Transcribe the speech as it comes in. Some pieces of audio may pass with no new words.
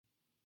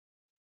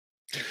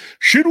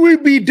Should we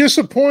be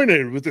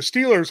disappointed with the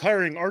Steelers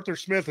hiring Arthur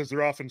Smith as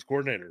their offense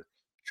coordinator?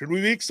 Should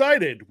we be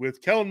excited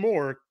with Kellen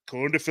Moore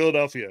going to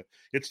Philadelphia?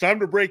 It's time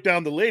to break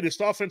down the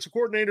latest offensive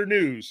coordinator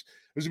news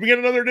as we begin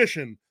another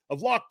edition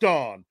of Locked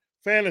On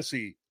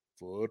Fantasy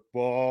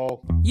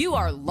Football. You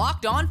are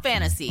Locked On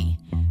Fantasy,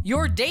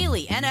 your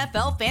daily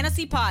NFL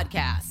fantasy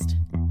podcast.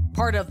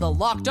 Part of the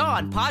Locked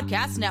On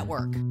Podcast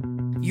Network,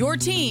 your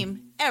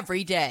team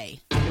every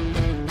day.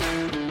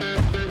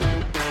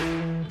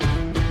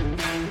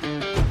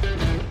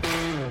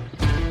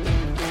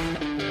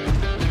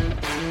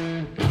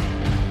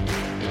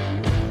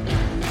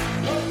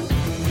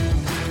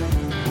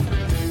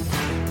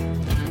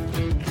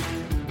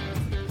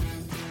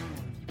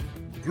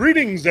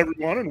 Greetings,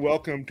 everyone, and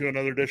welcome to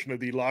another edition of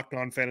the Locked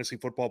On Fantasy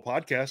Football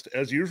Podcast.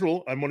 As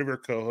usual, I'm one of your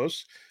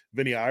co-hosts,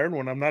 Vinny Iron.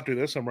 When I'm not doing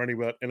this, I'm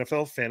writing about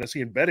NFL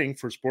fantasy and betting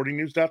for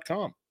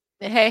sportingnews.com.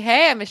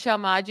 Hey, I'm Michelle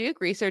Majuk,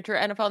 researcher,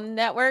 NFL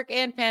Network,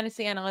 and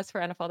fantasy analyst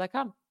for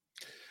NFL.com.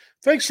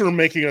 Thanks for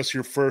making us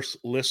your first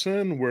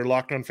listen. We're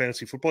Locked On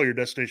Fantasy Football, your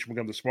destination to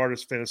become the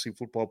smartest fantasy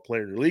football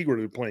player in the league.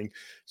 We're playing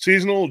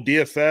seasonal,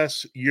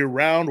 DFS,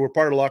 year-round. We're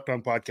part of Locked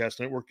On Podcast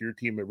Network, your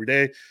team every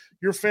day,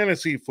 your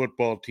fantasy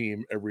football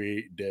team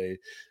every day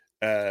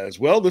as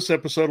well. This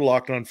episode of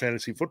Locked On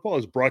Fantasy Football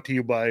is brought to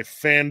you by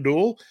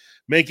FanDuel.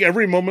 Make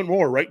every moment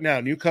more. Right now,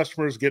 new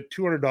customers get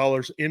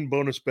 $200 in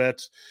bonus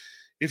bets.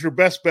 If your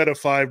best bet of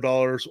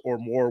 $5 or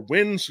more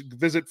wins,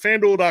 visit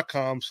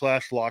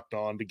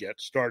FanDuel.com/LockedOn to get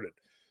started.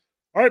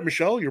 All right,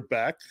 Michelle, you're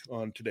back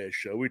on today's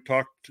show. We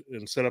talked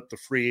and set up the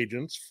free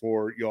agents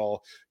for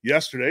y'all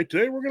yesterday.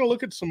 Today, we're going to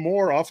look at some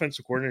more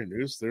offensive coordinator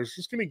news. There's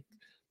just going to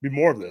be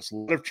more of this. A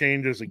lot of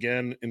changes,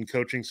 again, in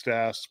coaching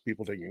staffs,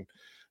 people taking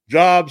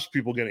jobs,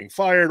 people getting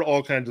fired,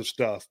 all kinds of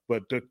stuff.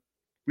 But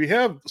we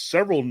have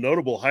several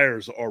notable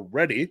hires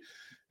already,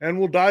 and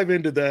we'll dive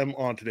into them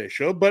on today's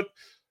show. But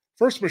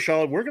first,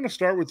 Michelle, we're going to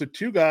start with the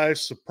two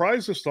guys,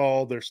 surprised us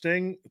all. They're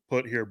staying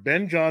put here.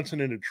 Ben Johnson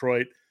in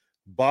Detroit,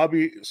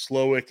 Bobby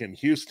Slowick in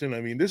Houston.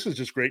 I mean, this is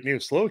just great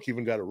news. Slowick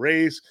even got a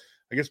raise.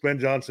 I guess Ben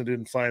Johnson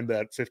didn't find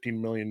that $15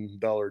 million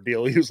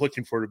deal he was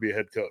looking for to be a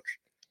head coach.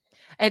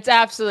 It's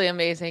absolutely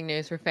amazing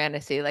news for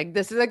fantasy. Like,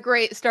 this is a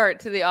great start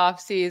to the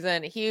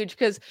offseason. Huge,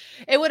 because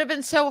it would have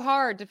been so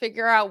hard to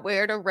figure out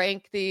where to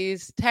rank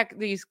these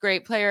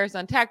great players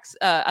on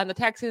the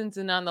Texans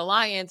and on the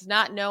Lions,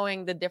 not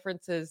knowing the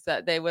differences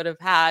that they would have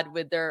had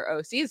with their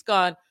OCs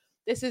gone.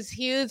 This is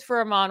huge for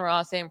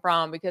Amon-Ra St.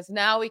 Brown, because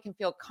now we can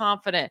feel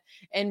confident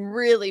in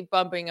really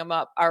bumping him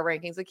up our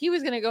rankings. Like, he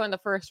was going to go in the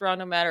first round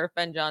no matter if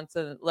Ben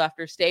Johnson left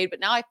or stayed,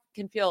 but now I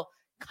can feel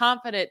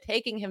confident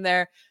taking him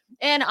there.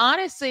 And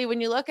honestly,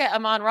 when you look at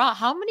Amon-Ra,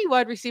 how many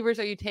wide receivers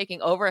are you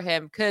taking over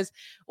him? Because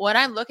when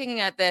I'm looking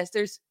at this,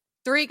 there's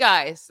three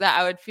guys that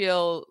I would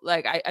feel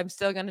like I'm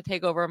still going to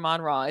take over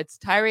Amon-Ra. It's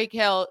Tyreek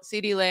Hill,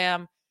 CeeDee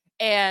Lamb,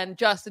 and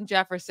Justin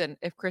Jefferson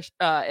if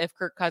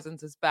Kirk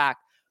Cousins is back.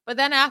 But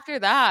then after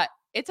that,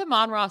 it's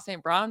Amon-Ra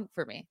St. Brown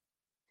for me.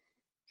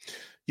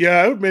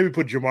 Yeah, I would maybe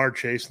put Jamar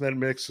Chase in that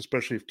mix,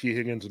 especially if T.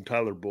 Higgins and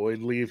Tyler Boyd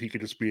leave. He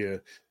could just be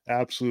an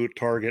absolute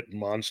target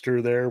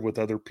monster there with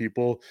other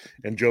people,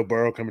 and Joe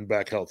Burrow coming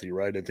back healthy,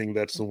 right? I think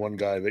that's the one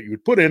guy that you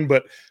would put in,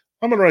 but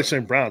Amon-Ra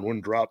St. Brown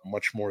wouldn't drop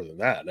much more than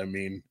that. I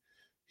mean,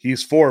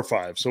 he's 4 or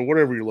 5, so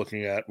whatever you're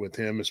looking at with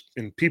him is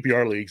in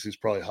PPR leagues, he's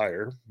probably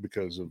higher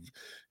because of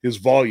his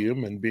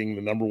volume and being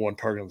the number one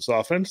target on this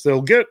offense.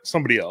 They'll get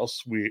somebody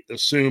else, we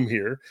assume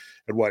here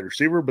at wide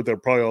receiver, but they'll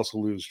probably also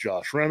lose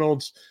Josh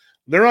Reynolds.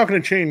 They're not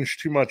going to change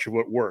too much of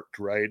what worked,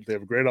 right? They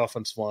have a great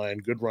offensive line,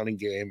 good running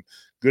game,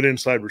 good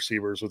inside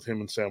receivers with him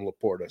and Sam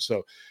Laporta.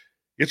 So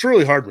it's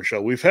really hard,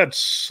 Michelle. We've had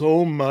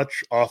so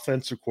much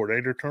offensive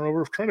coordinator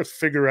turnover. Trying to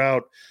figure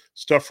out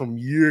stuff from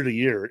year to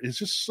year is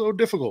just so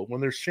difficult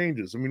when there's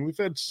changes. I mean, we've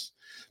had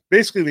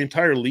basically the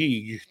entire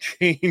league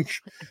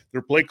change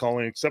their play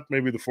calling, except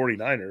maybe the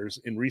 49ers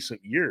in recent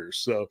years.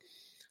 So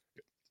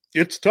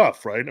it's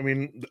tough, right? I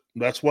mean,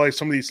 that's why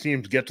some of these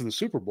teams get to the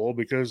Super Bowl,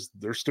 because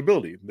there's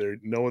stability. They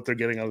know what they're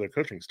getting out of their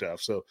coaching staff.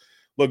 So,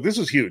 look, this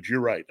is huge. You're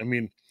right. I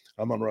mean,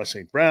 Amon-Ra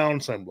St. Brown,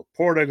 Sam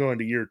Laporta going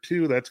to year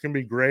 2. That's going to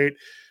be great.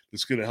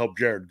 It's going to help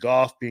Jared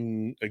Goff,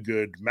 being a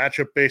good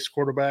matchup-based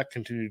quarterback,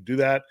 continue to do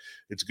that.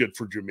 It's good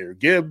for Jahmyr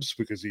Gibbs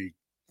because he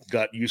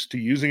got used to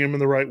using him in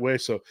the right way.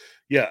 So,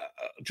 yeah,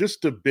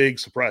 just a big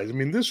surprise. I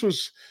mean, this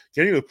was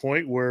getting to the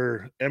point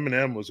where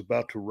Eminem was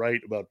about to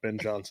write about Ben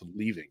Johnson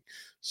leaving.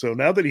 So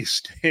now that he's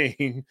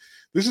staying,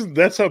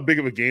 that's how big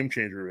of a game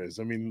changer it is.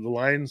 I mean, the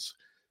Lions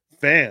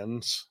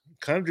fans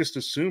kind of just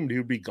assumed he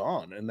would be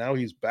gone, and now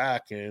he's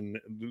back, and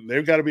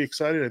they've got to be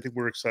excited. I think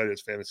we're excited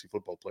as fantasy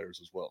football players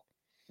as well.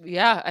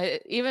 Yeah,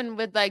 even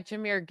with like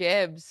Jahmyr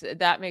Gibbs,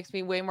 that makes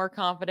me way more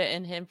confident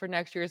in him for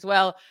next year as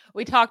well.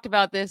 We talked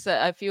about this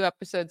a few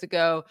episodes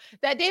ago,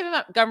 that David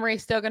Montgomery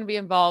is still going to be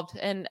involved,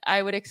 and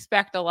I would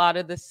expect a lot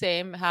of the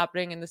same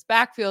happening in this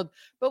backfield.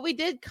 But we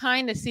did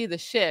kind of see the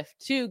shift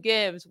to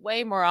Gibbs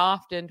way more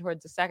often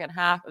towards the second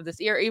half of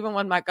this year, even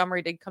when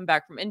Montgomery did come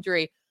back from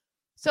injury.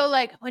 So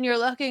like when you're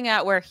looking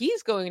at where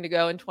he's going to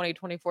go in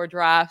 2024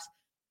 drafts,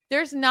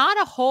 there's not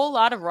a whole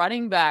lot of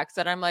running backs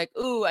that I'm like,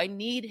 ooh, I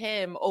need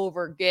him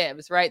over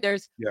Gibbs, right?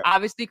 There's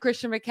obviously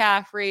Christian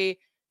McCaffrey,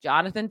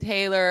 Jonathan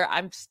Taylor.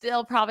 I'm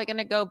still probably going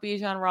to go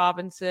Bijan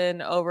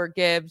Robinson over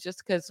Gibbs just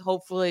because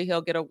hopefully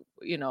he'll get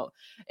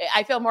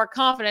I feel more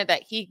confident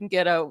that he can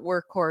get a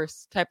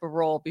workhorse type of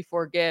role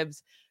before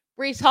Gibbs.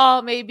 Breece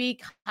Hall, maybe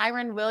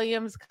Kyron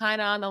Williams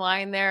kind of on the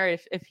line there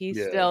if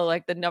he's still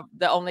like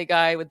the only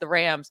guy with the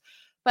Rams.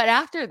 But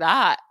after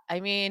that, I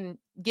mean,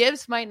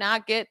 Gibbs might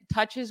not get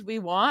touches we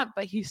want,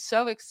 but he's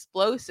so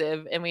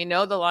explosive. And we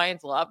know the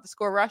Lions love to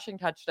score rushing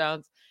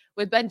touchdowns.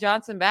 With Ben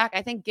Johnson back,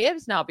 I think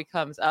Gibbs now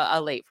becomes a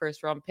late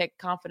first round pick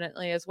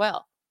confidently as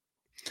well.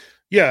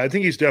 Yeah, I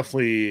think he's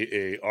definitely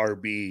a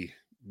RB1,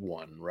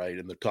 right,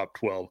 in the top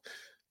 12.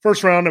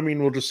 First round, I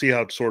mean, we'll just see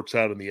how it sorts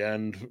out in the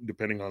end,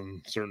 depending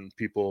on certain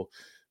people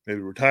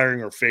maybe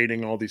retiring or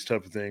fading, all these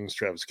type of things.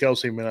 Travis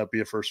Kelce may not be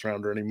a first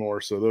rounder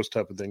anymore, so those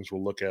type of things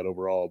we'll look at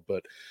overall.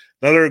 But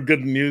another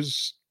good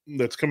news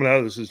that's coming out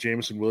of this is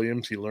Jameson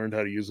Williams. He learned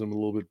how to use them a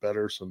little bit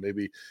better, so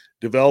maybe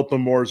develop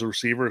him more as a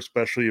receiver,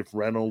 especially if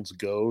Reynolds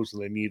goes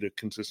and they need a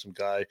consistent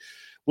guy.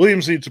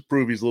 Williams needs to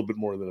prove he's a little bit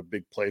more than a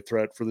big play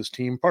threat for this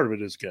team. Part of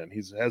it is, again,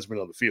 he has been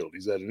on the field.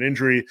 He's had an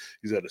injury.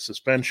 He's had a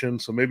suspension.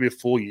 So maybe a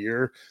full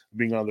year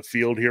being on the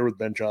field here with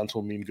Ben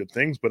Johnson will mean good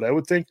things. But I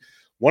would think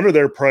one of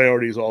their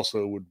priorities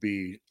also would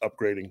be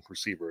upgrading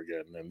receiver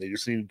again. And they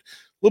just need a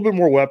little bit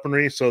more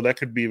weaponry. So that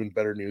could be even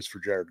better news for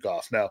Jared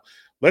Goff. Now,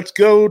 let's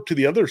go to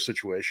the other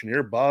situation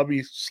here.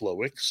 Bobby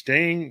Slowick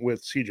staying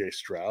with CJ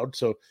Stroud.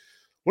 So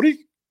what do you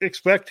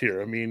expect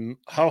here? I mean,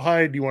 how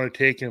high do you want to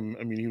take him?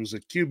 I mean, he was a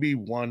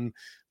QB1 when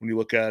you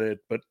look at it,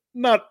 but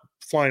not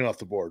flying off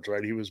the boards,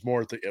 right? He was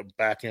more at the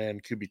back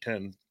end,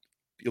 QB10,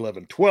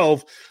 11,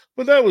 12,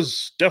 but that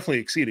was definitely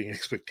exceeding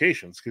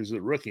expectations because he's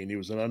a rookie and he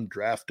was an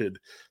undrafted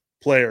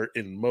player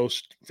in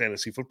most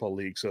fantasy football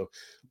leagues. So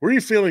where are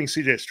you feeling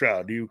CJ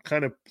Stroud? Do you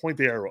kind of point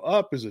the arrow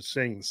up? Is it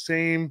staying the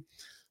same?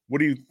 What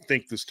do you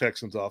think this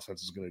Texans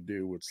offense is going to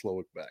do with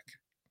Slowick back?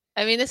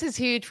 I mean, this is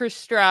huge for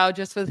Stroud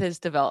just with his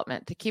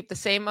development to keep the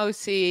same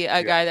OC,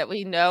 guy that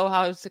we know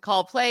how to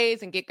call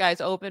plays and get guys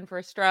open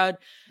for Stroud.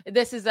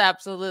 This is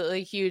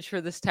absolutely huge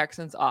for this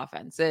Texans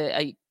offense.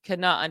 I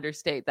cannot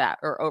understate that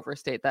or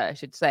overstate that, I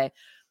should say.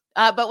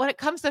 But when it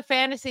comes to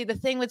fantasy, the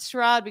thing with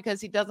Stroud,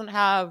 because he doesn't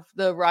have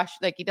the rush,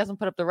 like he doesn't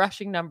put up the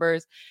rushing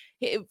numbers,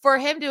 for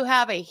him to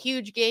have a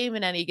huge game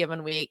in any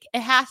given week,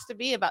 it has to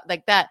be about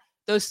like that.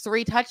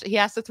 He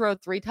has to throw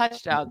 3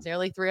 touchdowns,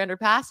 nearly 300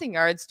 passing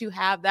yards to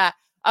have that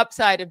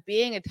upside of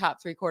being a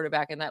top 3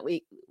 quarterback in that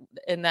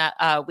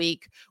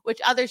week, which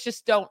others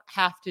just don't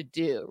have to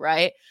do.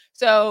 Right.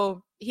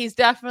 So he's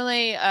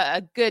definitely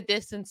a good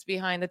distance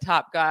behind the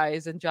top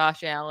guys and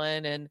Josh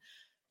Allen and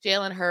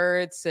Jalen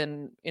Hurts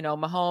and,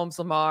 Mahomes,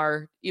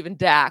 Lamar, even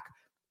Dak.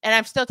 And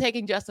I'm still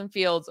taking Justin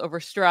Fields over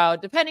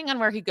Stroud, depending on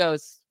where he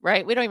goes,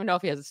 right? We don't even know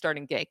if he has a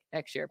starting gig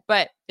next year.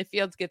 But if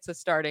Fields gets a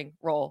starting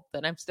role,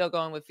 then I'm still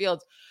going with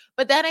Fields.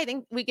 But then I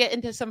think we get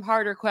into some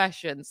harder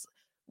questions.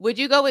 Would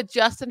you go with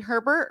Justin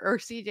Herbert or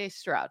CJ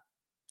Stroud?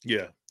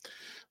 Yeah,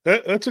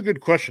 that's a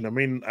good question. I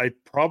mean,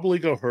 I'd probably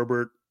go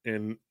Herbert,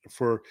 and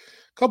for a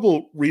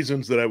couple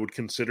reasons that I would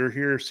consider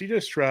here.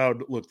 CJ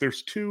Stroud, look,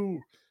 there's 2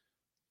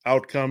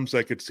 outcomes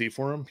I could see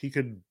for him. He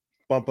could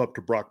bump up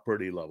to Brock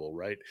Purdy level,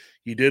 right?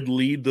 He did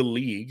lead the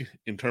league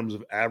in terms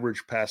of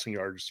average passing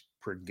yards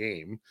per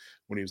game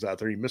when he was out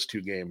there. He missed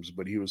 2 games,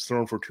 but he was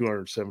thrown for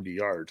 270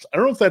 yards. I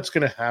don't know if that's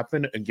going to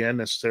happen again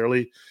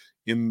necessarily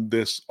in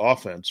this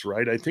offense,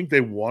 right? I think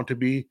they want to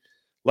be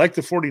like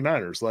the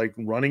 49ers, like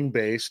running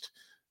based,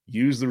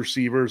 use the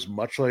receivers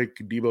much like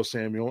Deebo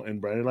Samuel and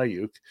Brandon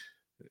Ayuk.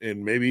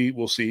 And maybe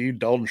we'll see.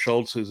 Dalton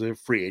Schultz is a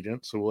free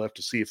agent, so we'll have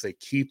to see if they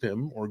keep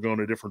him or go in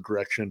a different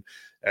direction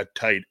at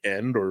tight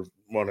end or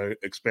want to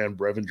expand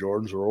Brevin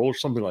Jordan's role or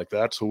something like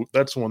that. So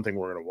that's one thing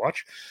we're going to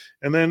watch.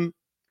 And then,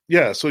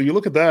 so you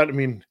look at that. I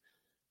mean,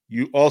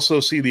 you also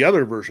see the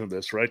other version of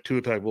this, right?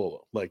 Tua Tagovailoa.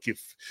 Like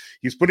if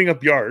he's putting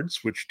up yards,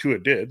 which Tua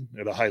did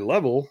at a high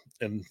level,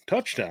 and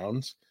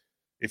touchdowns,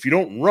 if you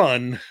don't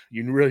run,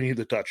 you really need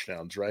the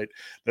touchdowns, right?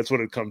 That's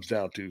what it comes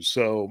down to.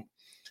 So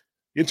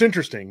it's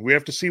interesting. We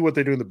have to see what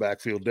they do in the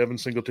backfield. Devin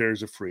Singletary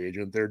is a free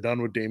agent. They're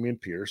done with Dameon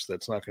Pierce.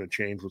 That's not going to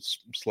change with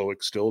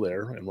Slowick still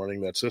there and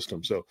running that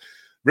system. So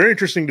very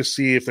interesting to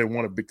see if they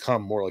want to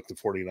become more like the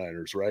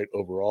 49ers, right?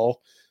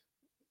 Overall,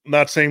 I'm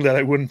not saying that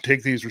I wouldn't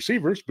take these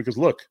receivers because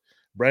look,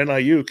 Brandon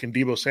Ayuk and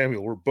Deebo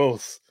Samuel were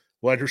both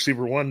wide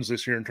receiver 1s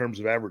this year in terms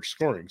of average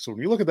scoring. So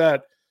when you look at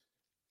that,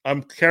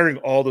 I'm carrying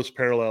all those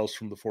parallels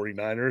from the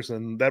 49ers,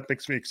 and that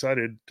makes me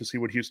excited to see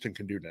what Houston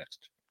can do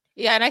next.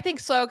 Yeah, and I think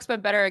Slowick's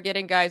been better at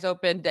getting guys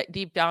open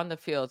deep down the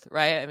field,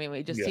 right? I mean,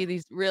 we just see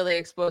these really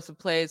explosive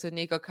plays with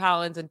Nico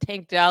Collins and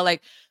Tank Dell.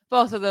 Like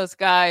both of those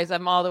guys,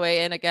 I'm all the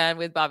way in again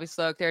with Bobby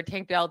Slowick there.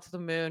 Tank Dell to the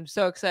moon.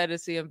 So excited to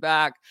see him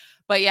back.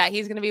 But yeah,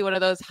 he's going to be one of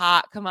those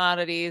hot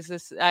commodities.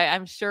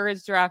 I'm sure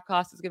his draft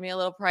cost is going to be a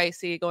little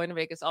pricey, going to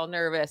make us all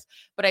nervous.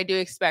 But I do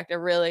expect a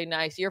really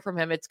nice year from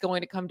him. It's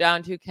going to come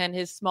down to, can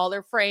his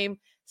smaller frame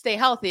stay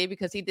healthy,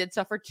 because he did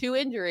suffer 2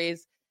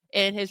 injuries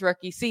in his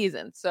rookie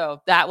season.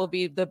 So that will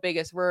be the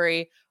biggest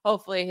worry.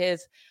 Hopefully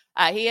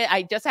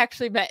I just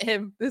actually met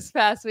him this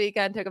past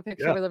weekend, took a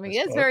picture with him. He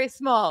is very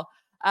small.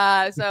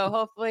 So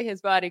hopefully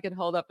his body can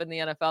hold up in the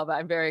NFL, but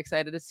I'm very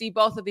excited to see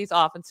both of these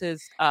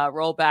offenses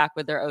roll back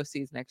with their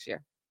OCs next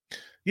year.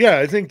 Yeah,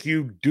 I think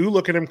you do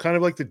look at him kind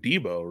of like the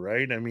Debo,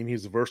 right? I mean,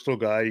 he's a versatile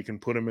guy. You can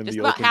put him in just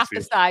the about open half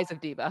field. the size of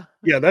Debo.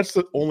 Yeah, that's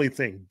the only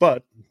thing.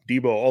 But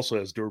Debo also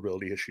has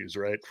durability issues,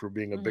 right? For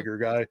being a bigger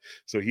guy.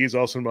 So he's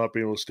also not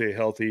being able to stay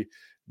healthy.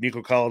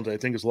 Nico Collins, I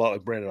think, is a lot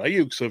like Brandon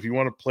Ayuk. So if you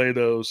want to play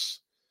those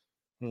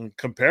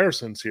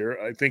comparisons here,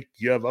 I think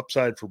you have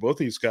upside for both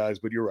these guys.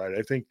 But you're right.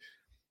 I think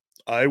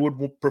I would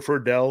prefer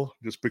Dell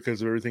just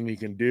because of everything he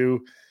can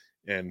do.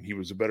 And he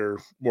was a better,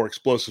 more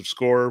explosive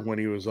scorer when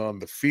he was on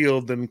the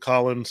field than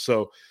Collins.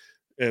 So,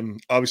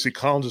 and obviously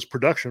Collins'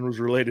 production was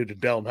related to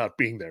Dell not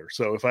being there.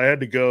 So if I had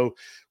to go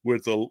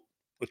with a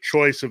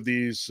choice of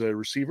these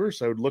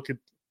receivers, I would look at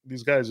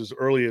these guys as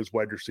early as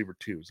wide receiver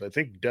twos. I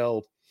think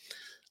Dell,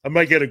 I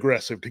might get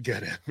aggressive to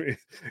get him.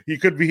 He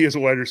could be as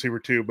a wide receiver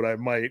too, but I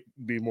might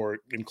be more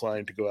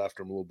inclined to go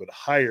after him a little bit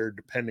higher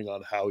depending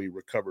on how he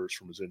recovers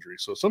from his injury.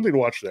 So something to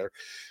watch there.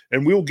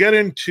 And we'll get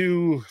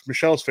into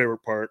Michelle's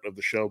favorite part of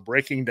the show,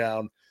 breaking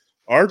down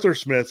Arthur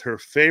Smith, her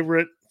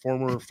favorite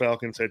former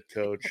Falcons head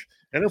coach,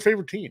 and her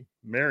favorite team,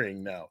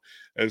 marrying now,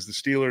 as the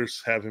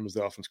Steelers have him as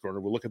the offense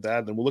coordinator. We'll look at that.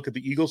 And then we'll look at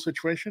the Eagles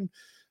situation.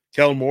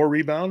 Kellen Moore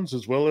rebounds,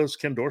 as well as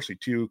Ken Dorsey.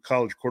 Two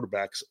college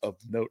quarterbacks of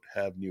note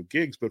have new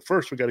gigs. But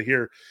first, we got to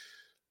hear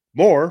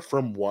more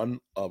from one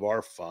of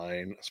our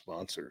fine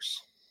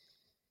sponsors.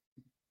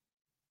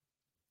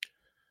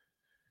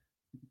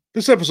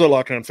 This episode of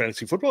Locked On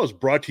Fantasy Football is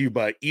brought to you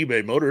by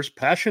eBay Motors.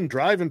 Passion,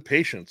 drive, and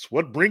patience.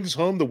 What brings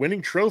home the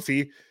winning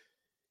trophy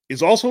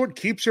is also what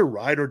keeps your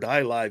ride or die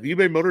alive.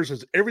 eBay Motors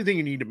has everything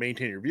you need to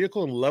maintain your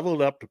vehicle and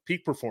level it up to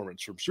peak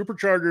performance, from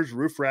superchargers,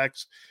 roof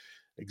racks,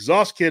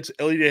 exhaust kits,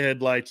 LED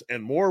headlights,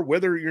 and more.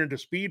 Whether you're into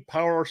speed,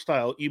 power, or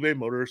style, eBay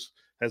Motors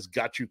has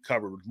got you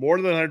covered. With more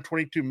than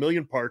 122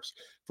 million parts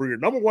for your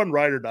number one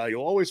ride or die,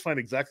 you'll always find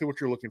exactly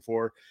what you're looking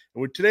for.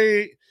 And with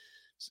today's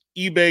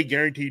eBay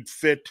Guaranteed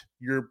Fit,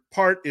 your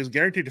part is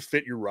guaranteed to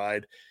fit your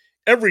ride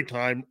every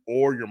time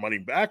or your money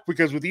back,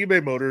 because with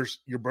eBay Motors,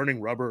 you're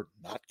burning rubber,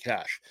 not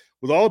cash.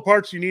 With all the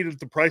parts you need at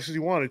the prices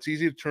you want, it's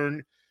easy to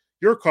turn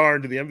your car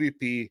into the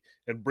MVP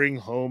and bring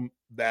home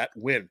that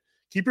win.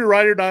 Keep your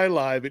ride or die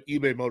alive at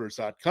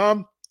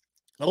ebaymotors.com.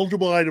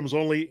 Eligible items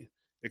only.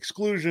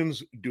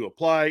 Exclusions do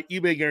apply.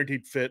 eBay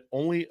Guaranteed Fit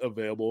only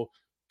available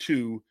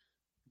to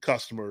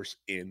customers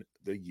in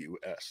the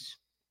U.S.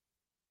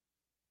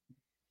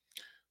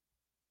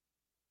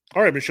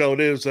 All right, Michelle,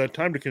 it is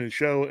time to continue the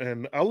show,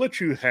 and I'll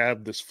let you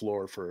have this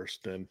floor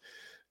first. And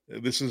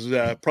this is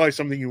probably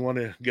something you want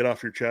to get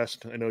off your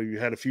chest. I know you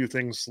had a few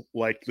things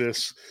like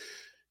this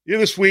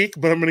this week,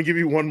 but I'm going to give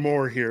you one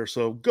more here.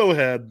 So go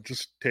ahead,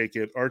 just take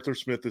it. Arthur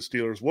Smith, the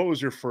Steelers. What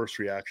was your first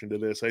reaction to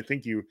this? I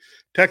think you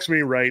texted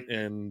me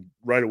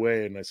right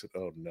away, and I said,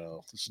 "Oh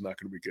no, this is not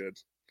going to be good."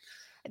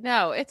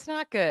 No, it's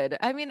not good.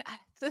 I mean,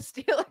 the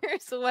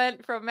Steelers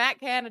went from Matt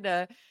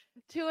Canada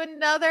to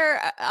another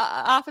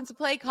offensive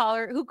play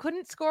caller who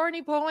couldn't score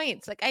any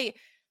points. Like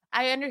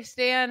I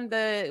understand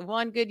the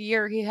one good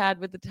year he had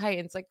with the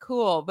Titans, like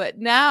cool. But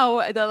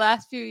now the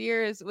last few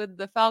years with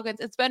the Falcons,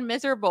 it's been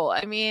miserable.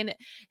 I mean,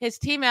 his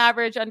team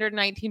averaged under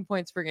 19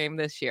 points per game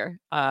this year.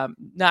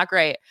 Not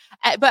great.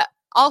 But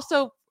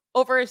also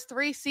over his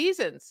 3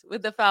 seasons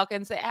with the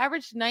Falcons, they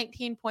averaged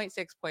 19.6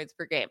 points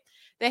per game.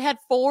 They had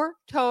 4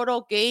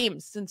 total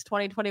games since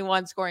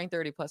 2021 scoring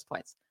 30 plus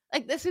points.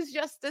 Like, this is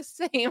just the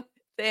same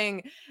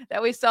thing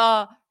that we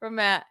saw from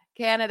Matt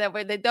Canada,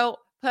 where they don't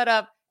put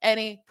up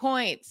any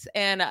points.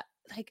 And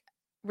like,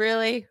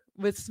 really,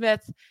 with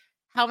Smith,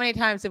 how many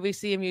times have we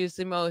seen him use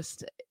the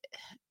most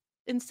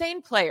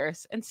insane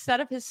players instead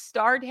of his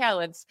star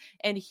talents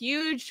and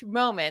huge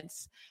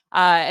moments,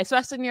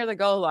 especially near the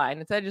goal line,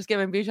 instead of just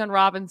giving Bijan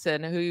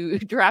Robinson, who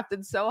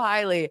drafted so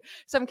highly,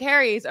 some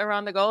carries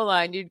around the goal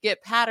line? You'd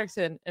get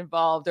Patterson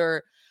involved,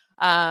 or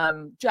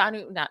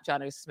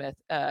Jonnu Smith.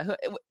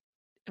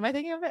 Am I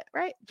thinking of it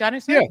right?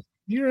 Jonnu Smith?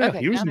 Yeah, okay,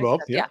 he was Jonnu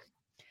involved. Smith,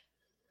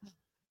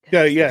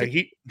 Yeah.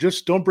 He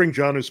just don't bring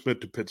Jonnu Smith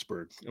to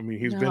Pittsburgh. I mean,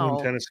 he's been in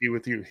No. Tennessee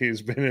with you.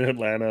 He's been in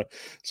Atlanta,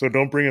 so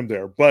don't bring him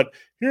there. But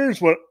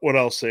here's what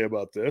I'll say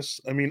about this.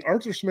 I mean,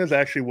 Arthur Smith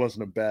actually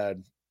wasn't a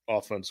bad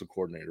offensive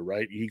coordinator,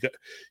 right?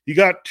 He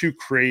got too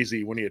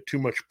crazy when he had too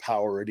much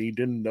power and he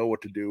didn't know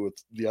what to do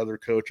with the other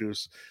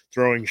coaches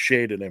throwing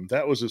shade at him.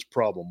 That was his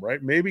problem,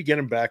 right? Maybe get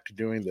him back to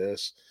doing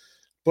this,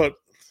 but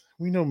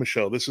we know,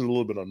 Michelle, this is a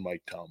little bit on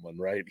Mike Tomlin,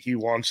 right? He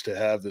wants to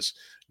have this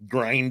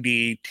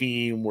grindy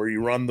team where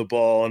you run the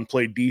ball and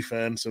play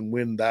defense and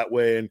win that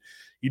way. And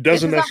he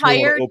doesn't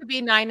necessarily hire to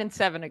be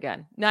 9-7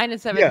 again,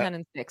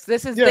 9-7, 10-6.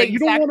 This is the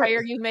exact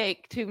hire you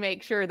make to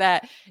make sure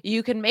that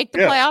you can make the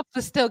playoffs,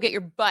 but still get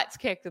your butts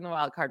kicked in the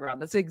wild card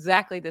round. That's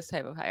exactly this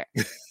type of hire.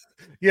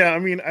 Yeah, I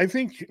mean, I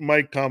think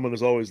Mike Tomlin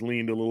has always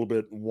leaned a little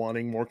bit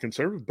wanting more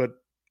conservative, but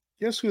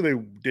guess who they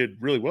did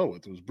really well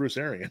with? It was Bruce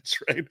Arians,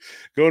 right?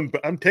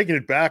 I'm taking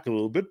it back a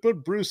little bit,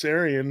 but Bruce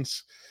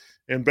Arians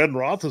and Ben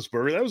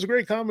Roethlisberger, that was a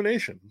great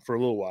combination for a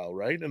little while,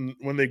 right? And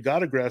when they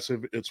got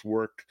aggressive, it's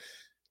worked.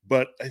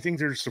 But I think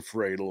they're just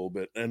afraid a little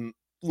bit. And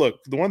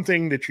look, the one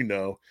thing that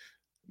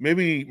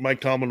maybe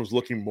Mike Tomlin was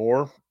looking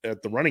more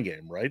at the running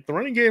game, right? The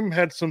running game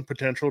had some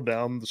potential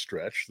down the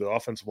stretch. The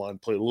offensive line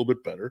played a little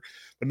bit better,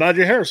 but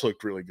Najee Harris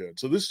looked really good.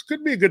 So this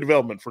could be a good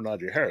development for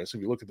Najee Harris.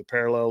 If you look at the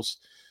parallels,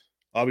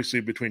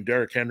 obviously between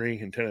Derrick Henry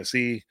in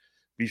Tennessee,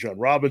 Bijan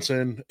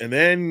Robinson, and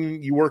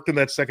then you worked in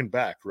that second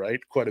back, right?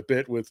 Quite a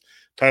bit with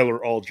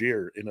Tyler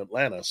Algier in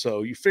Atlanta.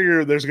 So you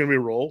figure there's going to be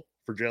a role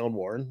for Jaylen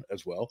Warren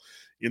as well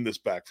in this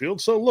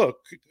backfield. So look,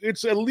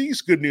 it's at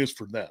least good news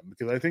for them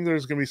because I think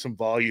there's going to be some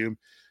volume.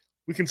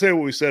 We can say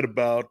what we said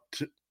about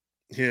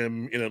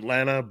him in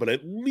Atlanta, but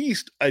at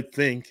least I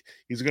think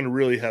he's going to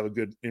really have a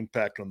good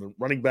impact on the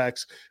running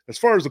backs. As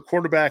far as the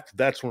quarterback,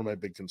 that's where my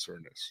big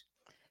concern is.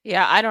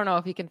 Yeah, I don't know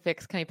if he can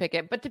fix Kenny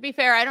Pickett, but to be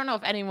fair, I don't know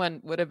if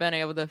anyone would have been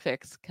able to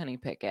fix Kenny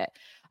Pickett.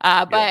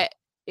 But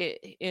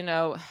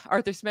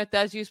Arthur Smith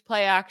does use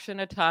play action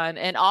a ton,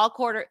 and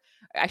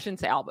I shouldn't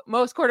say all, but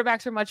most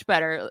quarterbacks are much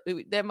better.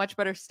 They have much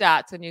better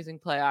stats than using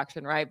play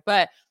action, right?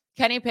 But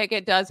Kenny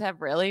Pickett does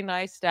have really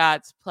nice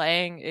stats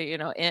playing,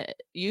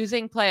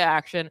 using play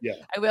action. Yeah.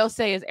 I will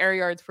say his air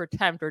yards per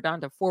attempt are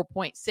down to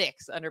 4.6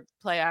 under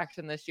play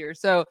action this year.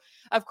 So,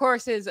 of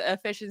course, his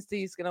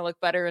efficiency is going to look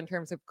better in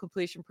terms of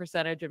completion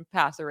percentage and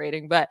passer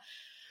rating. But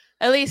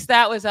at least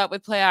that was up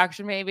with play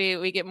action. Maybe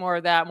we get more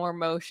of that, more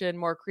motion,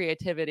 more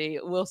creativity.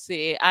 We'll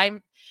see.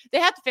 They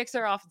have to fix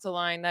their offensive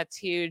line. That's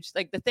huge.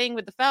 Like the thing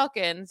with the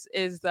Falcons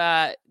is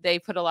that they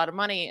put a lot of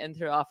money into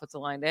the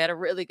offensive line. They had a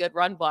really good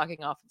run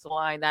blocking offensive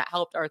line that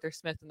helped Arthur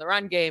Smith in the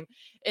run game.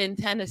 In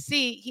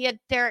Tennessee, he had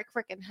Derrick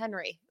freaking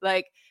Henry.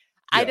 Like,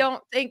 yeah. I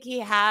don't think he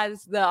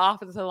has the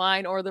offensive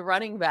line or the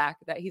running back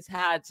that he's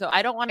had. So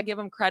I don't want to give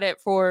him credit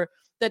for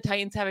the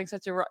Titans having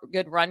such a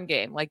good run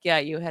game. Like, yeah,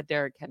 you had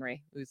Derrick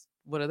Henry, who's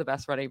one of the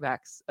best running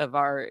backs of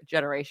our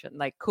generation.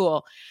 Like,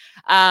 cool.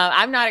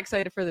 I'm not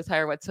excited for this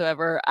hire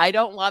whatsoever. I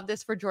don't love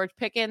this for George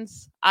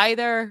Pickens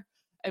either.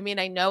 I mean,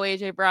 I know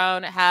A.J.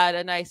 Brown had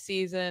a nice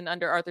season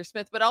under Arthur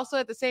Smith, but also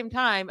at the same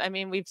time, I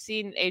mean, we've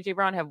seen A.J.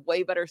 Brown have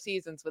way better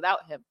seasons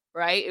without him,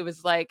 right? It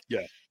was like,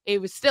 It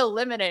was still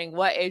limiting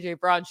what A.J.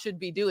 Brown should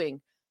be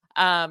doing.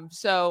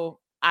 So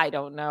I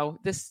don't know.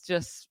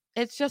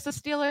 It's just a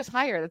Steelers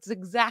hire. That's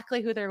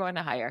exactly who they're going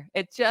to hire.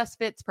 It just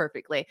fits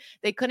perfectly.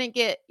 They couldn't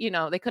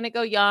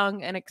go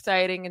young and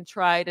exciting and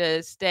try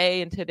to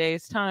stay in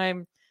today's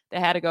time. They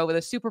had to go with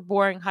a super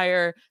boring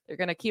hire. They're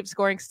going to keep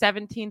scoring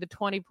 17 to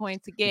 20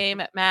 points a game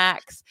at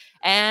max.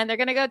 And they're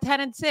going to go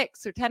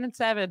 10-6 or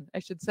 10-7, I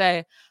should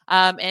say,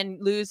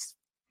 and lose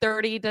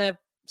 30-7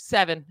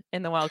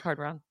 in the wild card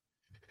round.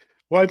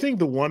 Well, I think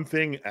the one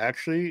thing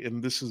actually,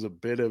 and this is a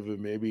bit of a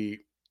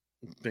maybe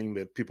thing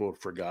that people have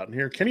forgotten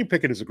here, Kenny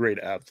Pickett is a great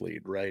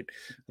athlete, right?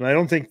 And I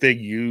don't think they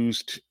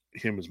used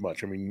him as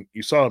much. I mean,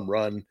 you saw him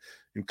run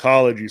in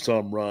college, you saw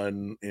him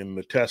run in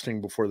the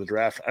testing before the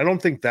draft. I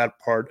don't think that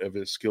part of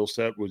his skill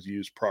set was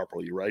used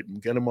properly, right?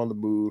 And get him on the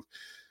move,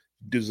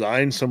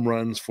 design some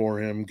runs for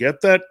him,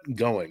 get that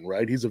going,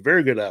 right? He's a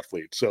very good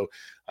athlete. So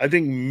I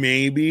think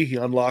maybe he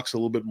unlocks a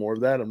little bit more of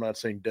that. I'm not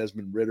saying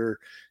Desmond Ridder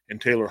and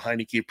Taylor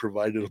Heineke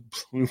provided a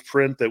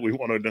blueprint that we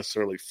want to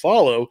necessarily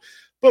follow,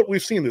 but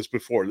we've seen this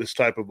before, this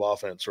type of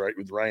offense, right?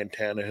 With Ryan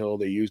Tannehill,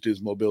 they used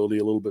his mobility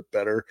a little bit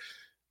better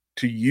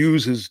to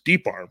use his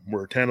deep arm,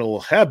 where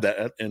Tannehill had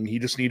that, and he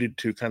just needed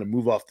to kind of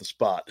move off the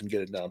spot and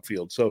get it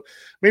downfield. So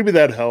maybe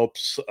that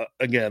helps.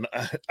 Again,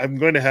 I'm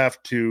going to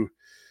have to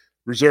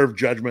reserve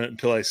judgment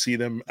until I see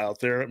them out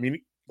there. I mean,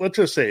 let's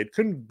just say it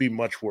couldn't be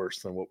much worse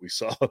than what we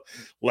saw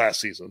last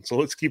season. So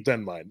let's keep that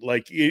in mind.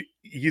 Like,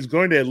 he's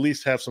going to at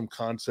least have some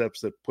concepts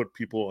that put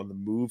people on the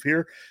move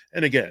here.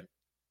 And again,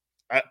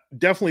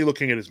 definitely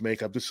looking at his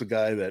makeup, this is a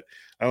guy that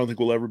I don't think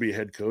will ever be a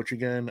head coach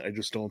again. I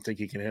just don't think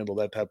he can handle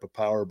that type of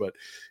power. But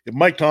if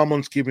Mike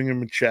Tomlin's keeping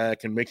him in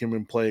check and making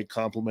him play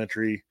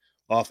complementary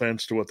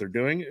offense to what they're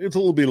doing, it's a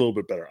little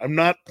bit better. I'm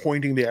not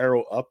pointing the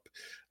arrow up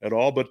at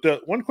all. But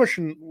one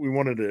question we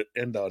wanted to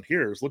end on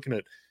here is looking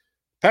at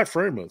Pat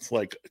Freiermuth.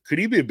 Like, could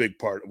he be a big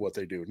part of what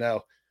they do?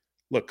 Now,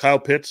 look, Kyle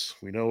Pitts,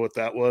 we know what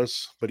that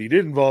was, but he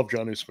did involve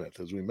Jonnu Smith,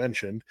 as we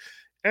mentioned.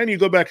 And you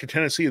go back to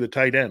Tennessee, the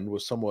tight end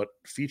was somewhat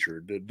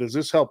featured. Does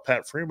this help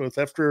Pat Freiermuth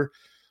after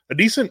a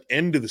decent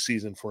end of the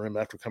season for him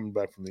after coming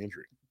back from the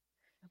injury?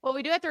 Well,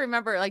 we do have to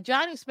remember, like,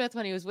 Jonnu Smith,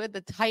 when he was with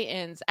the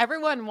Titans,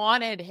 everyone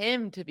wanted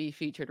him to be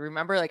featured.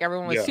 Remember, like,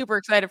 everyone was super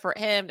excited for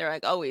him. They're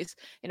like, oh, he's,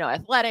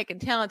 athletic and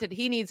talented.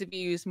 He needs to be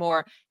used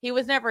more. He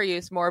was never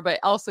used more, but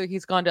also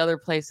he's gone to other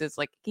places.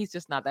 Like, he's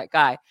just not that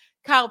guy.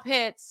 Kyle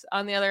Pitts,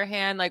 on the other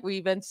hand, like,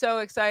 we've been so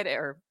excited,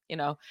 or,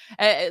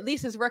 at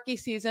least his rookie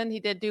season, he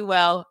did do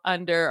well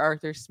under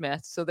Arthur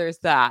Smith. So there's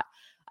that.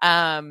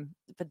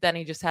 But then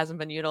he just hasn't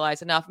been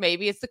utilized enough.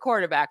 Maybe it's the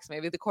quarterbacks.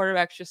 Maybe the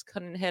quarterbacks just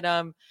couldn't hit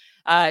him.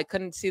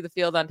 Couldn't see the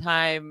field on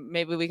time.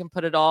 Maybe we can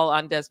put it all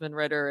on Desmond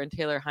Ridder and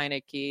Taylor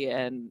Heineke,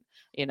 and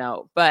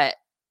but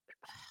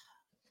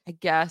I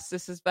guess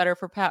this is better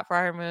for Pat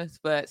Freiermuth,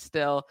 but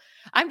still,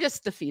 I'm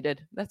just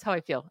defeated. That's how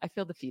I feel. I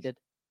feel defeated.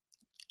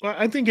 Well,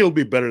 I think it'll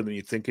be better than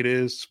you think it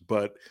is,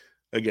 but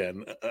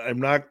again, I'm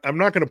not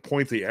going to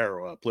point the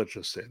arrow up. Let's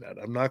just say that.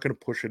 I'm not going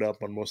to push it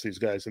up on most of these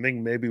guys. I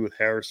think maybe with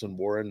Harrison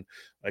Warren,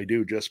 I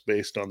do, just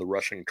based on the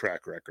rushing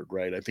track record,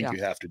 right? I think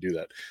you have to do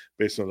that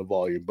based on the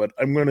volume. But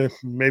I'm going to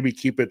maybe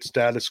keep it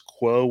status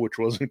quo, which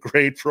wasn't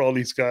great for all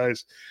these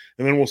guys,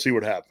 and then we'll see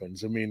what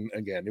happens. I mean,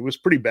 again, it was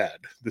pretty bad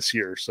this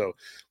year, so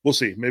we'll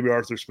see. Maybe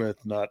Arthur Smith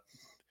not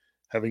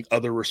having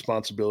other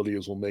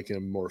responsibilities will make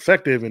him more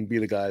effective and be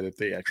the guy that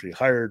they actually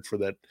hired for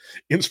that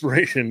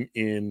inspiration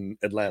in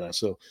Atlanta.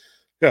 So,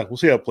 yeah, we'll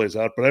see how it plays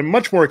out. But I'm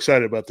much more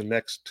excited about the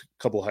next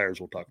couple hires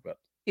we'll talk about.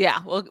 Yeah,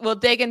 we'll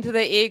dig into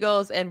the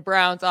Eagles and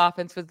Browns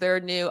offense with their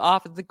new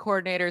offensive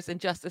coordinators in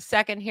just a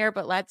second here.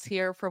 But let's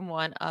hear from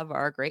one of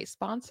our great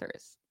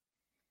sponsors.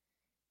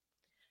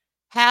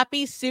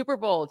 Happy Super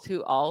Bowl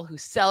to all who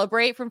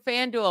celebrate from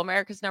FanDuel,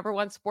 America's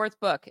 #1 sports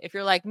book. If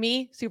you're like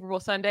me, Super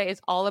Bowl Sunday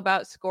is all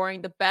about scoring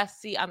the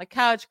best seat on the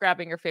couch,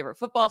 grabbing your favorite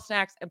football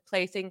snacks, and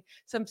placing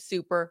some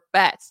super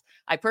bets.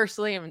 I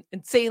personally am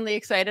insanely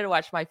excited to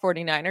watch my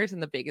 49ers in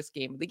the biggest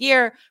game of the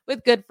year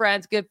with good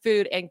friends, good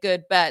food, and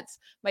good bets.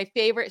 My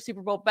favorite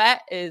Super Bowl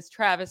bet is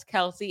Travis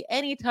Kelce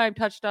anytime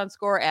touchdown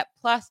score at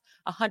plus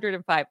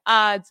 105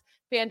 odds.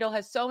 FanDuel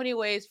has so many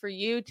ways for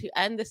you to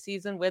end the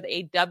season with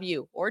a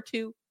W or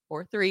two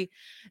or three.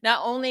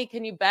 Not only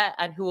can you bet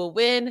on who will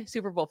win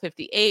Super Bowl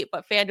 58,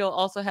 but FanDuel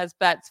also has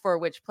bets for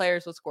which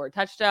players will score a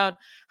touchdown,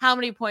 how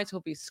many points will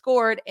be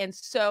scored, and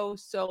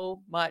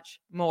so much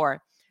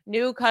more.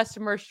 New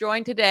customers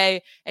join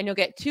today, and you'll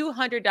get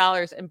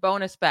 $200 in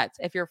bonus bets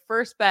if your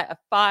first bet of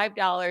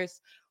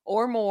 $5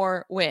 or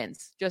more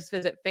wins. Just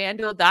visit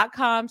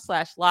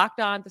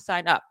FanDuel.com/lockedon to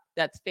sign up.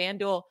 That's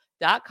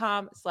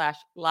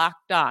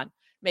FanDuel.com/lockedon.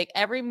 Make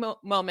every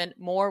moment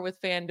more with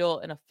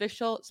FanDuel, an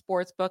official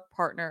sportsbook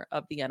partner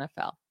of the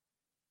NFL.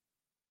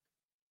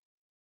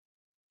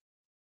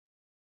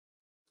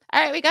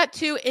 All right, we got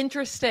two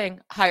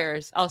interesting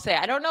hires, I'll say.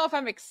 I don't know if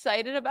I'm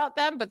excited about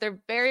them, but they're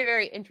very,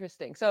 very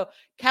interesting. So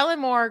Kellen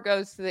Moore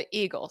goes to the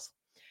Eagles,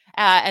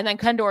 and then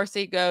Ken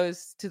Dorsey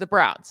goes to the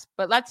Browns.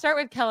 But let's start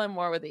with Kellen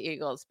Moore with the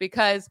Eagles,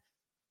 because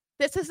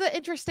this is an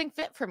interesting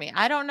fit for me.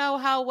 I don't know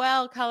how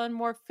well Kellen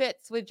Moore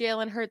fits with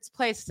Jalen Hurts'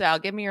 play style.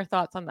 Give me your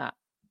thoughts on that.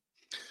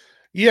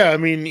 Yeah, I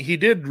mean, he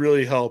did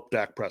really help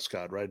Dak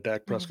Prescott, right?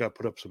 Dak Prescott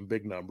put up some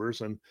big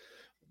numbers, and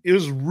it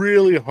was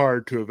really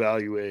hard to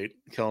evaluate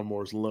Kellen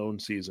Moore's lone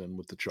season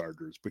with the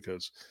Chargers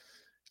because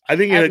I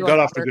think it got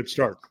off to a good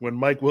start when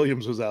Mike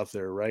Williams was out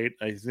there, right?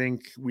 I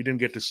think we didn't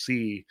get to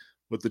see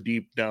with the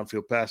deep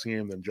downfield passing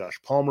game. Then Josh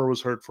Palmer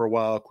was hurt for a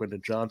while. Quentin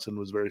Johnson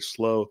was very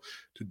slow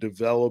to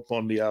develop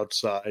on the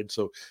outside.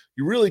 So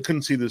you really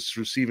couldn't see this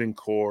receiving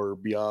core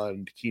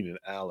beyond Keenan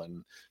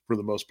Allen for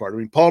the most part. I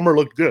mean, Palmer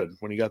looked good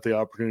when he got the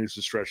opportunities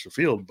to stretch the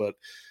field, but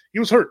he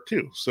was hurt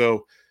too.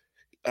 So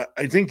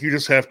I think you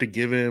just have to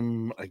give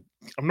him,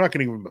 I'm not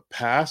going to give him a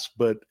pass,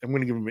 but I'm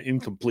going to give him an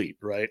incomplete,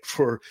 right,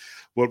 for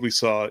what we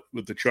saw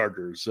with the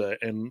Chargers.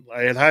 And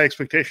I had high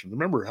expectations.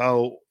 Remember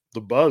how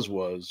the buzz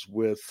was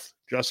with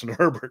Justin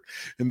Herbert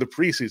in the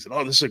preseason.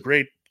 Oh, this is a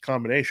great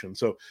combination.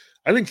 So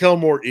I think Kellen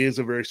Moore is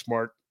a very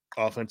smart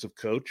offensive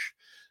coach.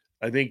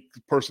 I think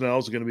personnel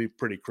is going to be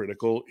pretty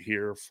critical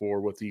here for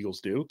what the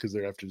Eagles do because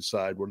they have to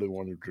decide whether they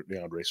want to do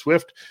DeAndre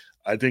Swift.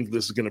 I think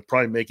this is going to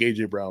probably make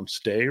A.J. Brown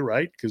stay,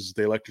 right, because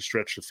they like to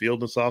stretch the field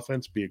in this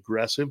offense, be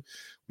aggressive.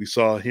 We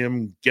saw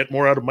him get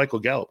more out of Michael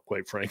Gallup,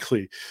 quite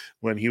frankly,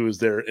 when he was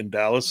there in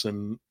Dallas.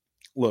 And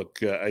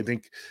look, I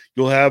think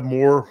you'll have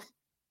more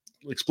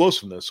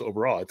explosiveness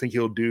overall. I think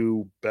he'll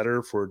do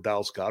better for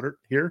Dallas Goedert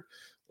here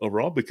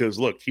overall because,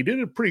 look, he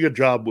did a pretty good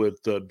job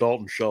with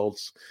Dalton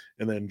Schultz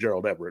and then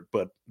Gerald Everett,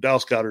 but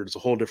Dallas Goedert is a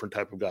whole different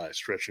type of guy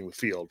stretching the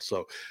field.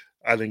 So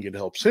I think it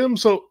helps him.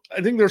 So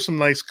I think there's some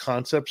nice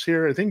concepts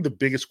here. I think the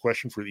biggest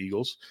question for the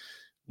Eagles,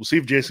 we'll see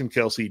if Jason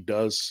Kelce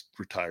does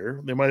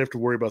retire. They might have to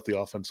worry about the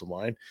offensive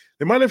line.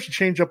 They might have to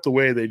change up the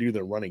way they do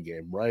their running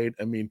game, right?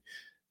 I mean,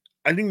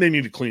 I think they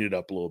need to clean it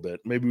up a little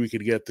bit. Maybe we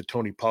could get the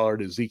Tony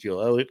Pollard,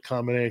 Ezekiel Elliott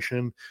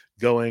combination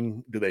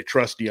going. Do they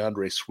trust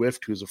DeAndre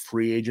Swift, who's a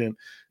free agent,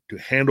 to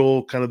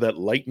handle kind of that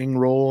lightning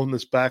role in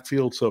this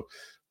backfield? So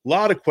a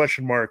lot of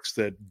question marks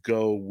that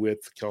go with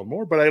Kellen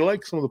Moore, but I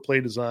like some of the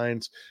play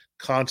designs,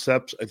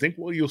 concepts. I think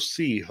what you'll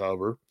see,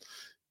 however,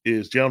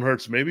 is Jalen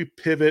Hurts maybe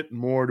pivot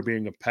more to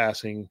being a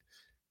passing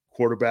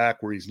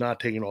quarterback where he's not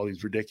taking all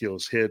these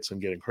ridiculous hits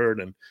and getting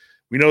hurt. And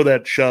we know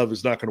that shove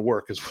is not going to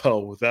work as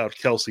well without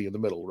Kelce in the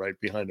middle, right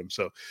behind him.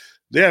 So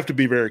they have to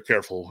be very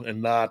careful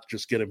and not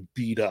just get him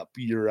beat up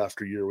year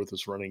after year with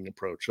this running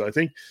approach. So I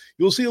think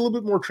you'll see a little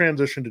bit more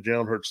transition to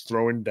Jalen Hurts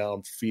throwing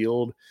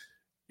downfield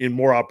in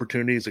more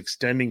opportunities,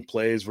 extending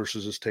plays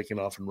versus just taking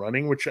off and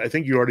running, which I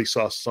think you already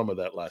saw some of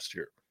that last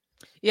year.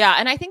 Yeah,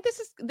 and I think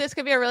this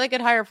could be a really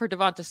good hire for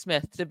Devonta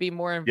Smith to be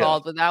more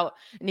involved without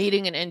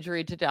needing an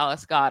injury to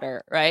Dallas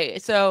Goedert,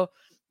 right? So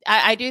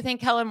I do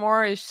think Kellen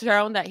Moore has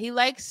shown that he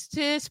likes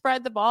to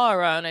spread the ball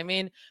around. I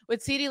mean,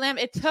 with CeeDee Lamb,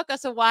 it took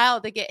us a while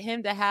to get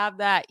him to have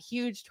that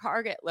huge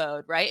target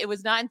load, right? It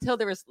was not until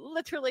there was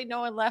literally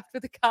no one left for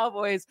the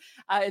Cowboys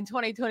in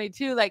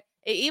 2022. Like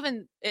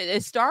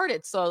it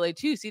started slowly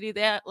too.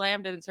 CeeDee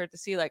Lamb didn't start to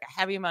see like a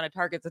heavy amount of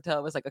targets until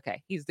it was like,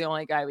 okay, he's the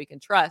only guy we can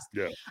trust.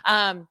 Yeah.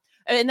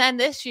 And then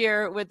this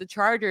year with the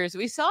Chargers,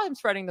 we saw him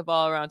spreading the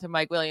ball around to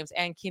Mike Williams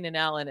and Keenan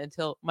Allen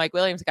until Mike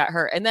Williams got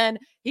hurt. And then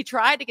he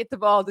tried to get the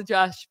ball to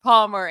Josh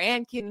Palmer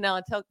and Keenan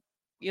Allen until,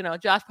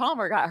 Josh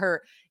Palmer got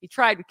hurt. He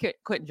tried to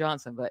Quentin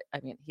Johnson, but I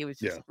mean, he was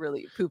just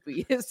really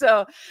poopy.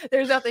 So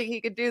there's nothing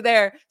he could do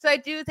there. So I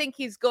do think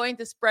he's going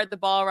to spread the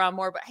ball around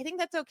more, but I think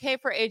that's okay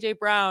for A.J.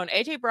 Brown.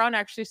 A.J. Brown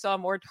actually saw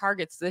more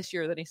targets this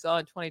year than he saw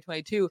in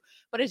 2022,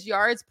 but his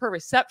yards per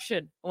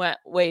reception went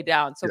way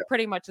down. So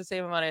pretty much the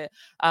same amount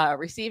of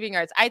receiving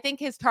yards. I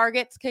think his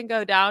targets can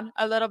go down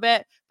a little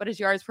bit, but his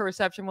yards per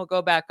reception will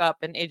go back up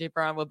and A.J.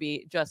 Brown will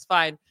be just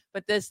fine.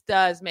 But this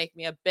does make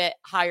me a bit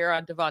higher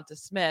on Devonta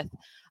Smith.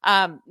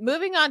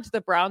 Moving on to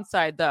the Brown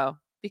side, though,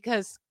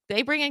 because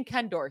they bring in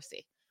Ken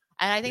Dorsey.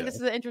 And I think this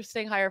is an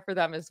interesting hire for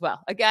them as well.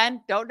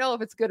 Again, don't know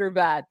if it's good or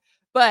bad.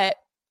 But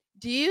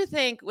do you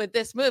think with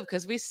this move,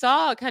 because we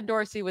saw Ken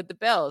Dorsey with the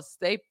Bills,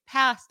 they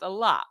passed a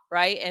lot,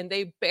 right? And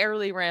they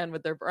barely ran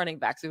with their running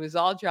backs. It was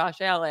all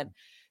Josh Allen.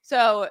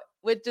 So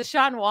with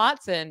Deshaun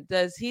Watson,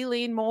 does Dorsey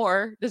lean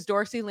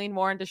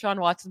more in Deshaun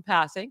Watson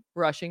passing,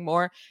 rushing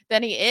more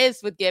than he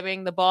is with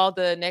giving the ball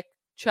to Nick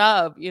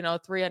Chubb,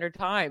 300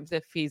 times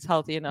if he's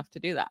healthy enough to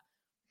do that?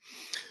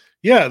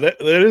 Yeah,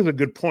 that is a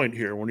good point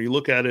here. When you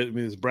look at it, I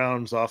mean,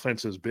 Browns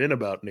offense has been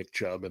about Nick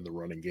Chubb in the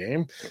running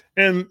game,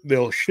 and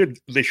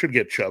they should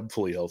get Chubb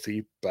fully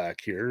healthy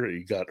back here.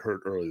 He got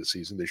hurt early this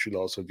season. They should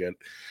also get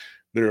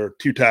their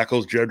two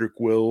tackles, Jedrick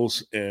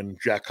Wills and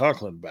Jack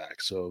Conklin, back.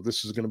 So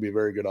this is going to be a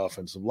very good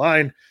offensive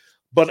line.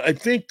 But I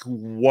think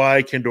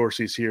why Ken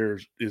Dorsey's here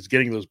is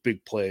getting those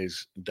big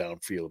plays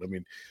downfield. I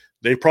mean,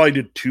 they probably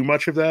did too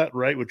much of that,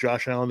 right? With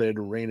Josh Allen, they had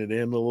to rein it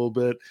in a little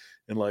bit.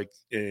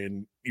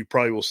 And you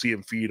probably will see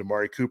him feed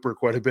Amari Cooper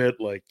quite a bit,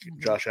 like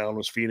Josh Allen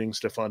was feeding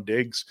Stephon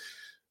Diggs.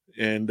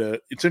 And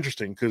it's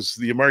interesting because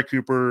the Amari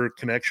Cooper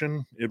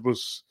connection, it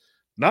was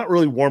not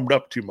really warmed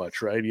up too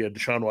much, right? He had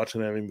Deshaun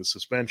Watson having the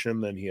suspension,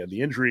 then he had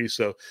the injury.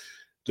 So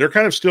they're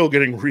kind of still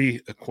getting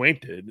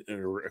acquainted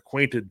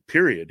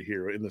period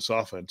here in this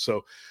offense.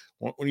 So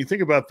when you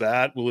think about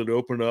that, will it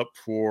open up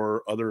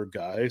for other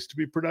guys to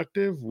be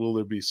productive? Will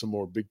there be some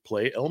more big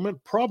play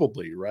element?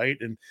 Probably, right?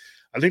 And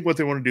I think what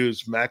they want to do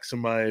is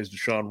maximize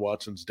Deshaun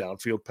Watson's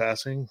downfield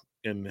passing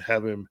and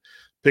have him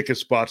pick his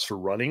spots for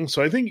running.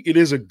 So I think it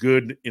is a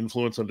good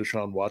influence on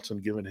Deshaun Watson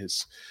given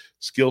his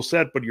skill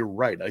set. But you're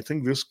right. I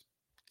think this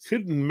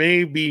could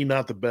maybe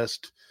not the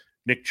best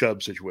Nick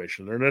Chubb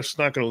situation. They're just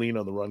not going to lean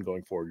on the run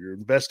going forward. You're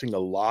investing a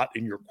lot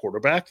in your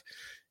quarterback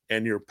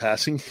and your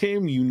passing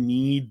game. You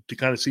need to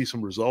kind of see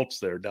some results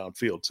there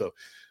downfield. So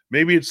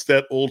maybe it's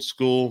that old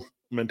school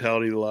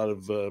mentality that a lot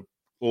of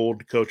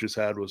old coaches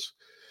had was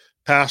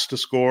pass to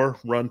score,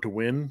 run to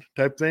win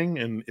type thing.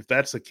 And if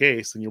that's the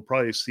case, then you'll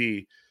probably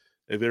see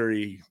a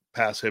very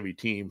pass-heavy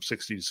team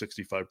 60 to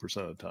 65%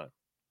 of the time.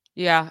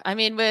 Yeah, I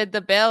mean, with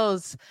the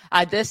Bills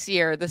this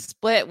year, the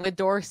split with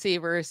Dorsey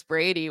versus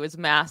Brady was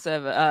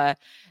massive.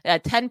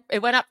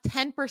 It went up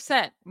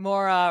 10%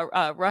 more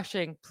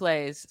rushing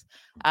plays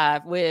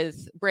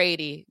with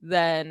Brady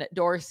than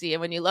Dorsey.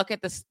 And when you look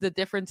at the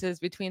differences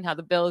between how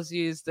the Bills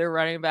use their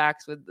running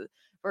backs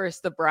versus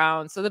the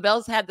Browns. So the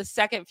Bills had the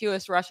second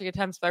fewest rushing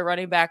attempts by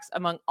running backs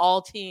among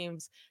all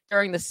teams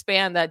during the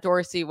span that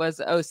Dorsey was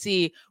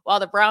OC, while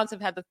the Browns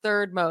have had the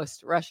third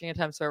most rushing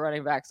attempts by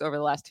running backs over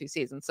the last two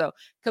seasons. So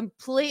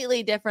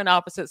completely different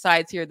opposite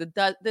sides here.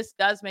 This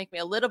does make me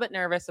a little bit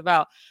nervous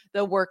about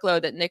the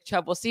workload that Nick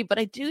Chubb will see, but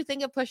I do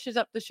think it pushes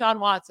up Deshaun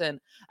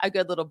Watson a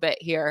good little bit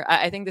here.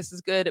 I think this is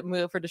a good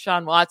move for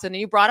Deshaun Watson. And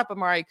you brought up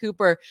Amari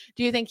Cooper.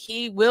 Do you think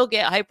he will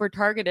get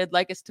hyper-targeted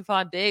like a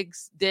Stephon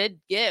Diggs did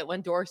get when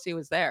Dorsey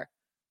was there?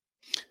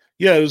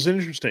 Yeah, it was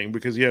interesting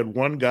because you had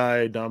one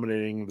guy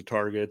dominating the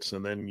targets,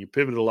 and then you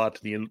pivoted a lot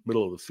to the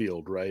middle of the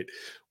field, right?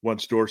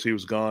 Once Dorsey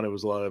was gone, it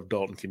was a lot of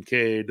Dalton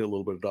Kincaid, a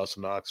little bit of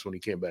Dawson Knox when he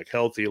came back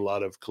healthy, a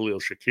lot of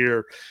Khalil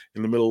Shakir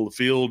in the middle of the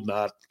field,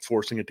 not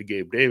forcing it to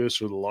Gabe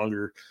Davis or the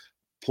longer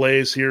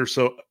plays here.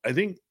 So I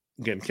think,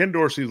 again, Ken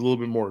Dorsey is a little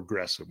bit more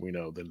aggressive, we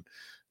know, than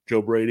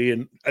Joe Brady.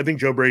 And I think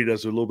Joe Brady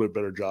does a little bit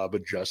better job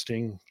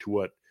adjusting to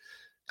what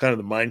kind of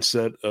the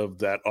mindset of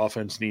that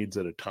offense needs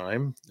at a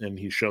time. And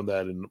he's shown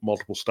that in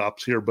multiple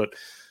stops here. But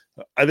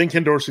I think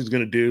Ken Dorsey is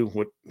going to do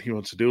what he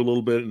wants to do a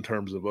little bit in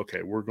terms of,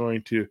 okay, we're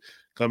going to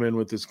come in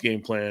with this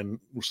game plan.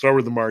 We'll start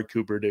with Amari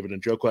Cooper, David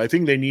Njoku. I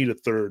think they need a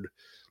third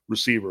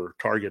receiver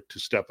target to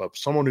step up,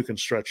 someone who can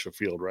stretch the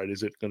field, right?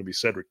 Is it going to be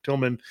Cedric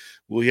Tillman?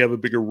 Will he have a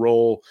bigger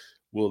role?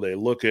 Will they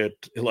look at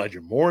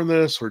Elijah Moore in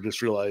this or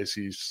just realize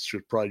he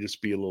should probably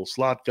just be a little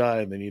slot guy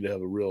and they need to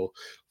have a real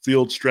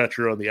field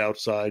stretcher on the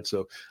outside?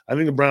 So I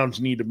think the Browns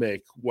need to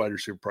make wide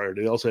receiver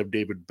priority. They also have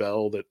David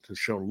Bell that has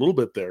shown a little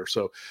bit there.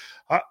 So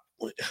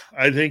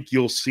I think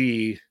you'll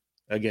see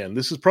again,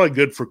 this is probably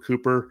good for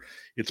Cooper.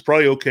 It's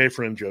probably okay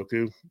for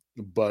Njoku,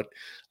 but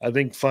I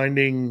think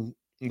finding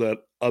that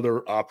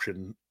other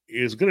option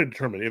is going to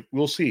determine if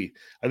we'll see.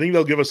 I think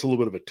they'll give us a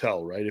little bit of a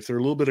tell, right? If they're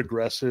a little bit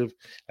aggressive,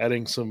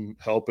 adding some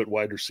help at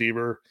wide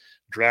receiver,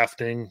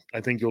 drafting, I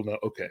think you'll know,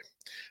 okay,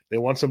 they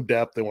want some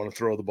depth. They want to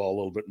throw the ball a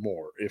little bit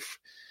more. If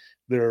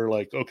they're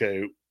like,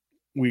 okay,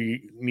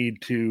 we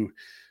need to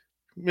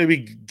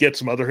maybe get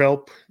some other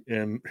help,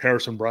 and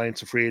Harrison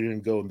Bryant's a free agent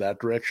and go in that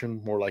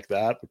direction, more like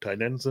that with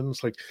tight ends. And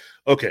it's like,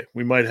 okay,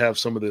 we might have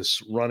some of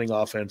this running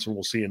offense, and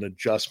we'll see an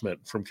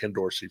adjustment from Ken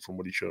Dorsey from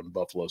what he showed in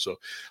Buffalo. So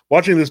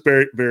watching this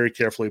very, very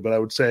carefully, but I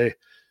would say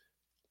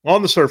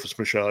on the surface,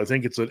 Michelle, I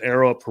think it's an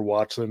arrow up for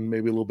Watson,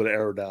 maybe a little bit of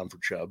arrow down for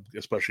Chubb,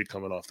 especially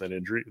coming off that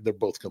injury. They're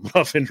both coming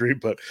off injury,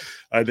 but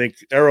I think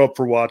arrow up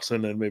for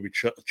Watson and maybe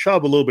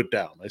Chubb a little bit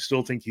down. I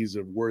still think he's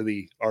a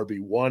worthy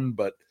RB1,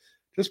 but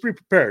just be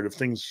prepared if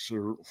things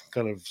are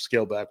kind of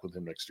scaled back with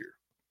him next year.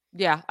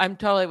 Yeah, I'm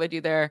totally with you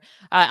there.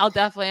 I'll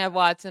definitely have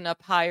Watson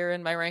up higher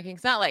in my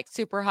rankings. Not like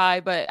super high,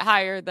 but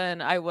higher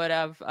than I would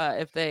have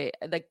if they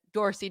like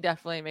Dorsey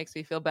definitely makes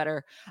me feel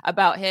better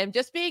about him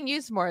just being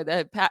used more,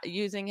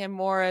 using him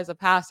more as a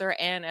passer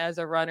and as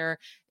a runner.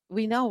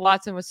 We know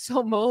Watson was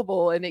so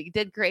mobile and he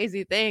did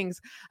crazy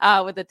things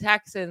with the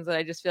Texans, and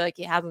I just feel like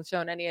he hasn't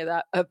shown any of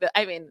that.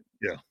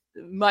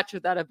 Much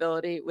of that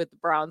ability with the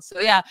Browns. So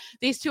yeah,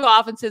 these two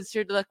offenses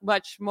should look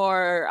much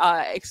more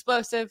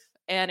explosive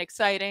and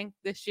exciting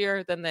this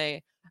year than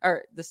they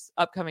are this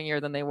upcoming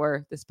year than they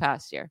were this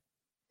past year.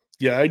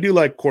 Yeah, I do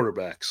like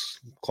quarterbacks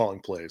calling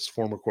plays,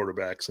 former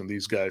quarterbacks, and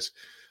these guys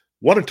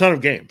won a ton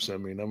of games. I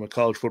mean, I'm a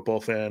college football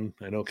fan.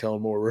 I know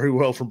Kellen Moore very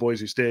well from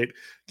Boise State,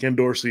 Ken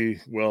Dorsey,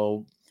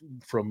 well,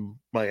 from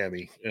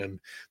Miami. And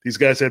these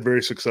guys had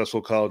very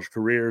successful college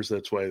careers.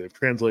 That's why they've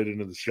translated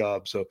into this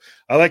job. So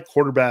I like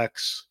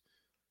quarterbacks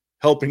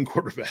helping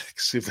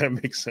quarterbacks, if that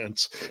makes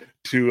sense,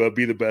 to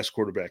be the best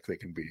quarterback they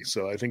can be.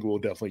 So I think we'll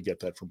definitely get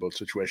that from both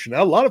situations.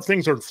 Now, a lot of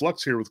things are in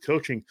flux here with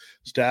coaching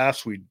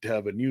staffs. We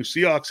have a new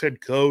Seahawks head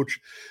coach.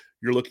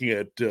 You're looking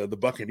at the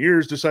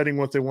Buccaneers deciding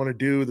what they want to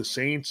do. The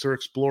Saints are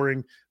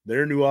exploring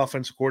their new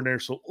offensive coordinator.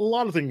 So a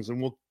lot of things,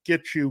 and we'll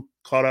get you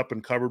caught up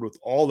and covered with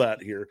all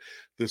that here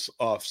this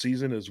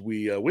offseason as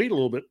we wait a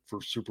little bit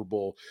for Super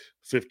Bowl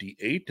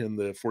 58 and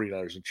the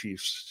 49ers and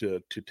Chiefs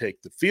to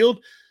take the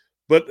field.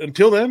 But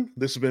until then,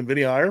 this has been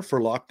Vinny Iyer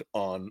for Locked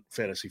On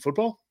Fantasy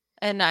Football.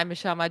 And I'm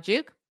Michelle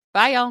Majuk.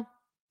 Bye, y'all.